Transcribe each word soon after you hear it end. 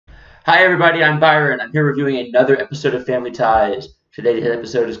Hi everybody, I'm Byron. I'm here reviewing another episode of Family Ties. Today's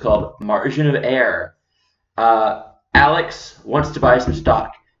episode is called Margin of Error. Alex wants to buy some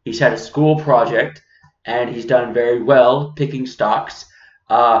stock. He's had a school project, and he's done very well picking stocks.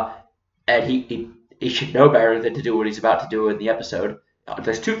 And he should know better than to do what he's about to do in the episode.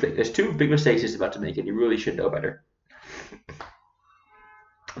 There's two big mistakes he's about to make, and he really should know better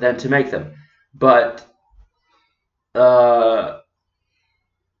than to make them. But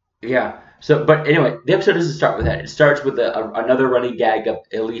yeah. But anyway, the episode doesn't start with that. It starts with another running gag of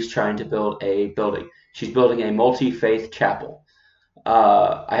Elise trying to build a building. She's building a multi-faith chapel.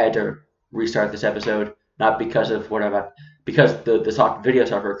 I had to restart this episode, not because of because the video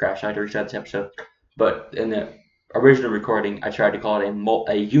software crashed. I had to restart this episode. But in the original recording, I tried to call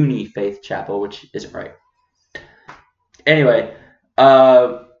it a uni-faith chapel, which isn't right. Anyway,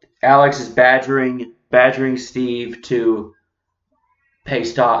 Alex is badgering Steve to pay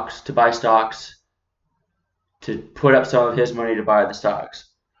stocks, to buy stocks, to put up some of his money to buy the stocks.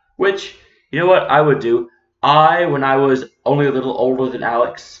 Which, you know what, I would do. When I was only a little older than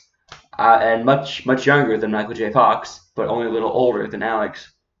Alex, and much younger than Michael J. Fox, but only a little older than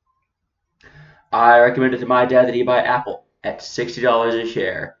Alex, I recommended to my dad that he buy Apple at $60 a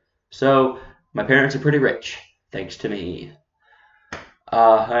share. So, my parents are pretty rich, thanks to me.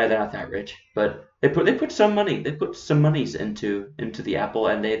 They're not that rich, but they put some monies into the Apple,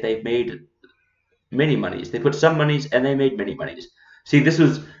 and they've made many monies. They put some monies and they made many monies. See, this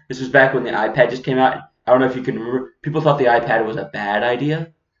was back when the iPad just came out. I don't know if you can remember. People thought the iPad was a bad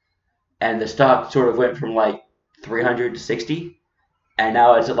idea, and the stock sort of went from like 300 to 60, and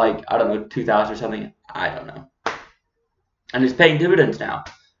now it's at like, I don't know, 2,000 or something. I don't know. And it's paying dividends now,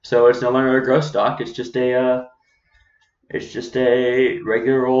 so it's no longer a growth stock. It's just a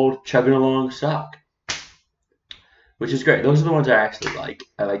regular old chugging along stock, which is great. Those are the ones I actually like.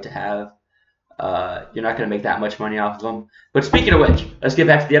 I like to have. You're not going to make that much money off of them. But speaking of which, let's get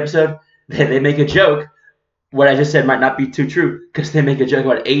back to the episode. They make a joke. What I just said might not be too true, because they make a joke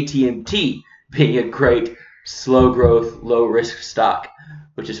about AT&T being a great slow growth, low risk stock,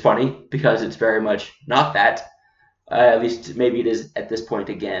 which is funny because it's very much not that. At least maybe it is at this point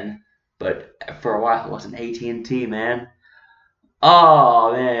again. But for a while it wasn't AT&T, man.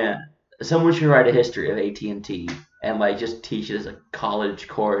 Oh man, someone should write a history of AT&T and like just teach it as a college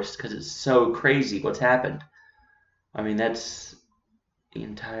course, because it's so crazy what's happened. I mean, that's the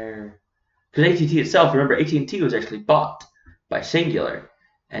entire. Because AT&T itself, remember, AT&T was actually bought by Singular,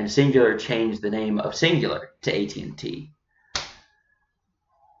 and Singular changed the name of Singular to AT&T.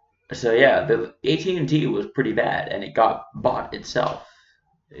 So yeah, the AT&T was pretty bad, and it got bought itself.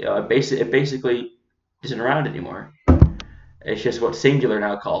 You know, it basically isn't around anymore. It's just what Singular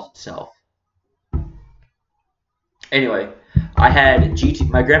now calls itself. Anyway, my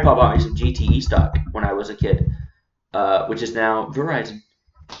grandpa bought me some GTE stock when I was a kid, which is now Verizon.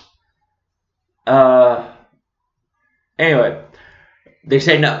 Anyway, they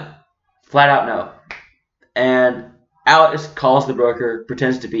say no. Flat out no. And Alex calls the broker,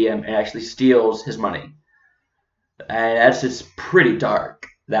 pretends to be him, and actually steals his money. And that's just pretty dark,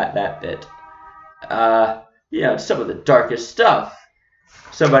 that bit. Yeah, some of the darkest stuff.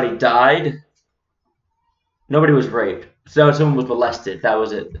 Somebody died. Nobody was raped. So someone was molested. That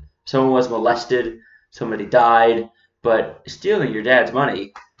was it. Someone was molested. Somebody died. But stealing your dad's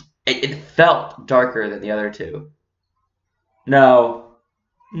money, it felt darker than the other two. No,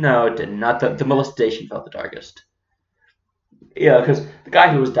 it didn't. Not the molestation felt the darkest. Yeah, because the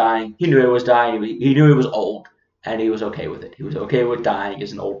guy who was dying, he knew he was dying. He knew he was old, and he was okay with it. He was okay with dying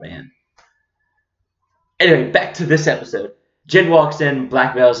as an old man. Anyway, back to this episode. Jen walks in,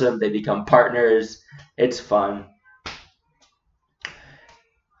 blackmails him, they become partners. It's fun.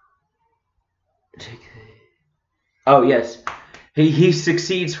 Oh, yes. He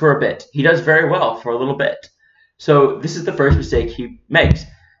succeeds for a bit. He does very well for a little bit. So this is the first mistake he makes.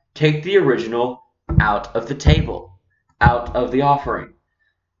 Take the original out of the table, out of the offering.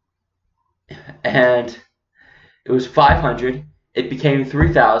 And it was 500, it became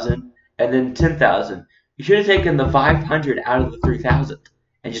 3,000, and then 10,000. You should have taken the 500 out of the 3,000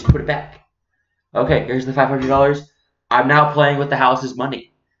 and just put it back. Okay, here's the $500. I'm now playing with the house's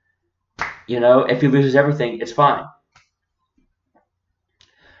money. You know, if he loses everything, it's fine.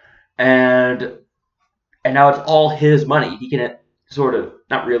 And now it's all his money. He can sort of,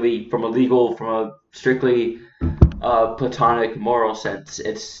 not really from a strictly platonic moral sense,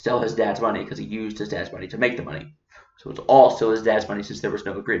 it's still his dad's money because he used his dad's money to make the money. So it's all still his dad's money since there was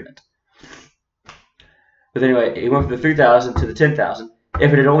no agreement. But anyway, he went from the 3,000 to the 10,000.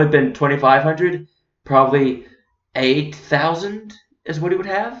 If it had only been 2,500, probably 8,000 is what he would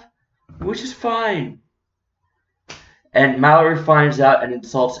have. which is fine. And Mallory finds out and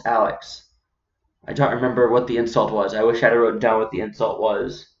insults Alex. I don't remember what the insult was. I wish I had written down what the insult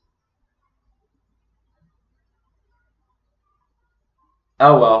was.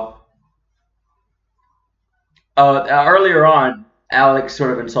 Oh well. Earlier on, Alex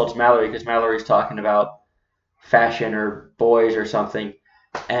sort of insults Mallory because Mallory's talking about fashion or boys or something.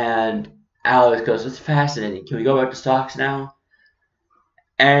 And Alex goes, "It's fascinating. Can we go back to stocks now?"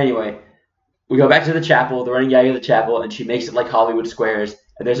 Anyway, we go back to the chapel, the running gag of the chapel, and she makes it like Hollywood Squares.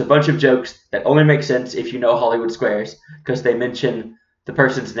 And there's a bunch of jokes that only make sense if you know Hollywood Squares, because they mention the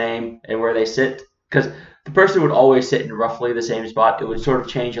person's name and where they sit. Because the person would always sit in roughly the same spot. It would sort of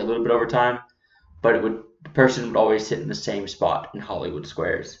change a little bit over time, but the person would always sit in the same spot in Hollywood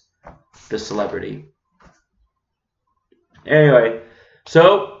Squares, the celebrity. Anyway,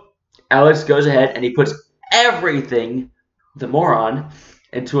 so Alex goes ahead and he puts everything, the moron,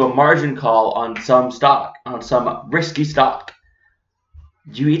 into a margin call on some stock, on some risky stock.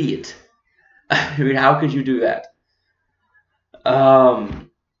 You idiot. I mean, how could you do that? A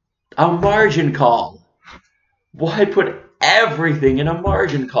margin call. Why put everything in a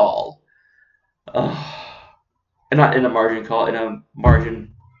margin call? Not in a margin call, in a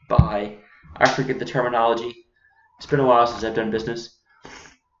margin buy. I forget the terminology. It's been a while since I've done business.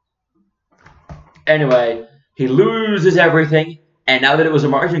 Anyway, he loses everything. And now that it was a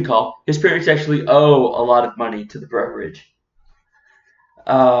margin call, his parents actually owe a lot of money to the brokerage.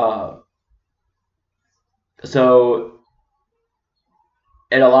 So,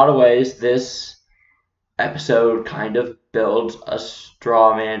 in a lot of ways, this episode kind of builds a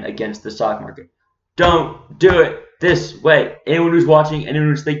straw man against the stock market. Don't do it this way. Anyone who's watching, anyone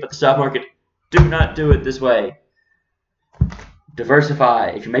who's thinking about the stock market, do not do it this way. Diversify.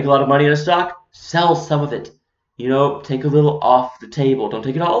 If you make a lot of money in a stock, sell some of it. You know, take a little off the table. Don't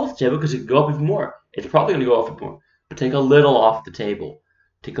take it all off the table because it can go up even more. It's probably going to go off even more. But take a little off the table.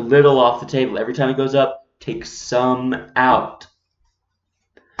 Take a little off the table. Every time it goes up, take some out.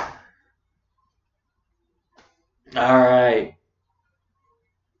 Alright.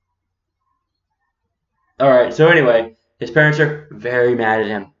 So anyway, his parents are very mad at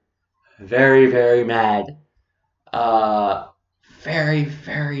him. Very, very mad. Very,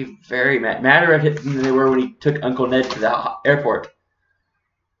 very, very mad. Madder at him than they were when he took Uncle Ned to the airport.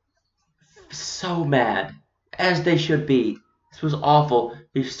 So mad. As they should be. This was awful.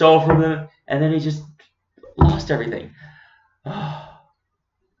 He stole from them, and then he just lost everything.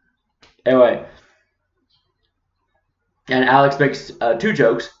 Anyway. And Alex makes 2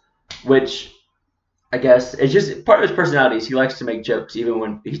 jokes, which I guess is just part of his personality. He likes to make jokes even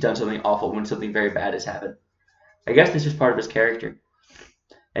when he's done something awful, when something very bad has happened. I guess this is part of his character.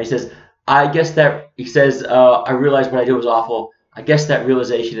 And he says, I realized what I did was awful. I guess that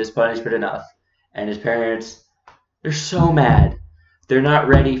realization is punishment enough. And his parents, they're so mad. They're not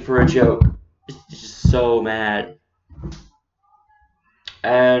ready for a joke. It's just so mad.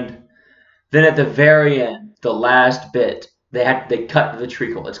 And then at the very end, the last bit, they cut the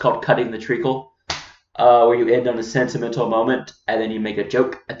treacle. It's called cutting the treacle, where you end on a sentimental moment, and then you make a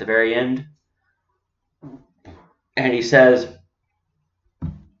joke at the very end. And he says,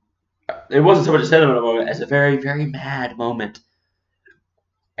 it wasn't so much a sentimental moment as a very, very mad moment.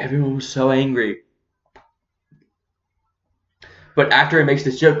 Everyone was so angry. But after he makes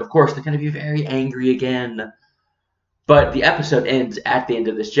this joke, of course, they're going to be very angry again. But the episode ends at the end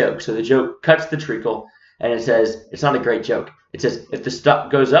of this joke. So the joke cuts the treacle, and it says, it's not a great joke. It says, if the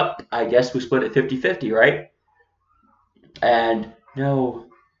stock goes up, I guess we split it 50-50, right? And no,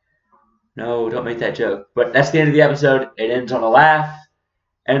 don't make that joke. But that's the end of the episode. It ends on a laugh,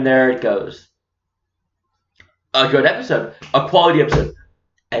 and there it goes. A good episode. A quality episode.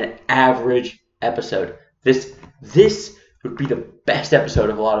 An average episode. This would be the best episode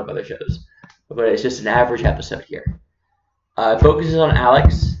of a lot of other shows. But it's just an average episode here. It focuses on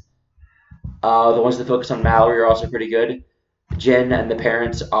Alex. The ones that focus on Mallory are also pretty good. Jen and the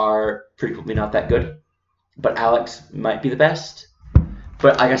parents are frequently not that good. But Alex might be the best.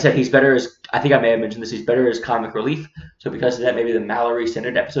 But like I said, he's better as, I think I may have mentioned this, he's better as comic relief. So because of that, maybe the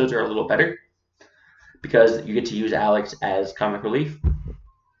Mallory-centered episodes are a little better. Because you get to use Alex as comic relief.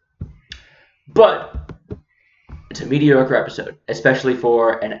 But it's a mediocre episode, especially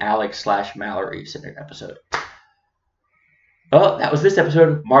for an Alex/Mallory-centered episode. Well, that was this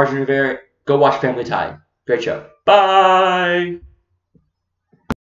episode. Margin of Error. Go watch Family Tie. Great show. Bye!